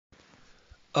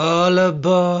All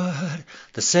aboard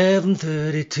the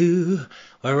 732,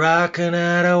 we're rocking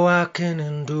out and walking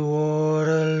into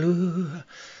Waterloo.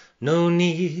 No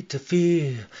need to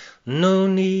fear, no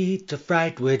need to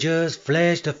fright, we're just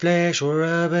flesh to flesh, we're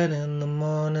rubbing in the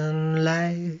morning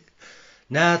light.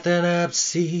 Nothing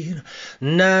obscene,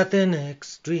 nothing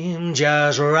extreme,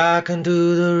 just rocking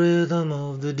to the rhythm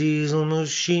of the diesel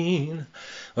machine.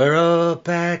 We're all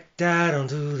packed out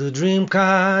onto the dream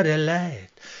car delight.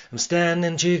 I'm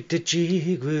standing cheek to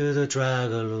cheek with a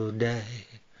troglodyte.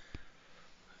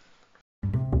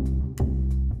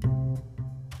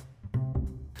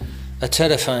 A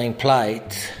terrifying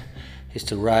plight is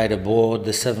to ride aboard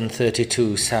the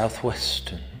 732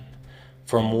 Southwestern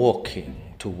from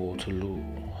Woking to Waterloo.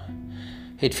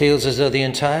 It feels as though the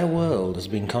entire world has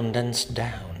been condensed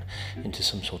down into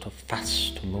some sort of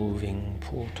fast-moving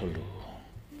Portaloo.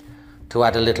 To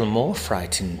add a little more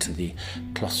fright into the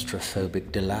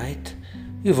claustrophobic delight,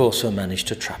 you've also managed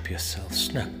to trap yourself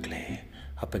snugly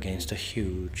up against a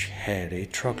huge, hairy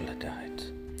troglodyte.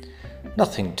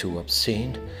 Nothing too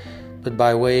obscene, but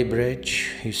by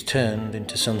Weybridge he's turned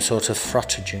into some sort of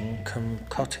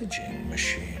frottaging-cum-cottaging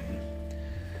machine.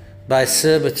 By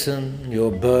Surbiton,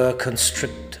 your boa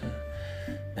constrictor,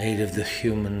 made of the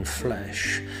human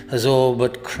flesh, has all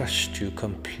but crushed you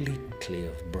completely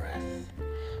of breath.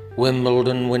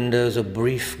 Wimbledon windows a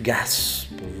brief gasp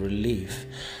of relief,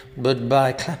 but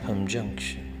by Clapham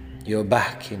Junction you're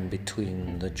back in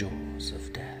between the jaws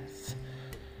of death.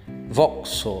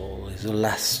 Vauxhall is the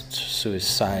last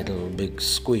suicidal big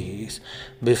squeeze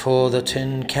before the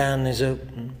tin can is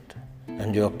opened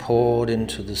and you're poured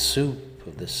into the soup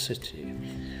of the city,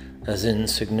 as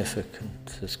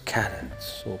insignificant as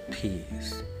carrots or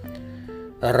peas.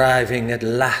 Arriving at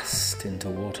last into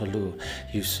Waterloo,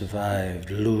 you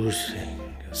survived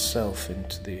losing yourself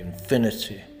into the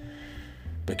infinity.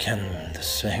 But can the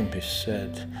same be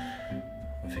said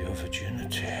of your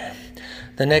virginity?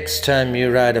 The next time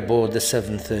you ride aboard the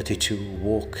 732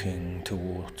 walking to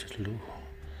Waterloo,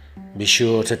 be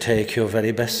sure to take your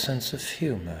very best sense of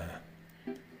humour.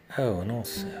 Oh, and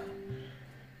also,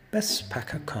 best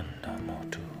pack a condom or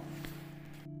two.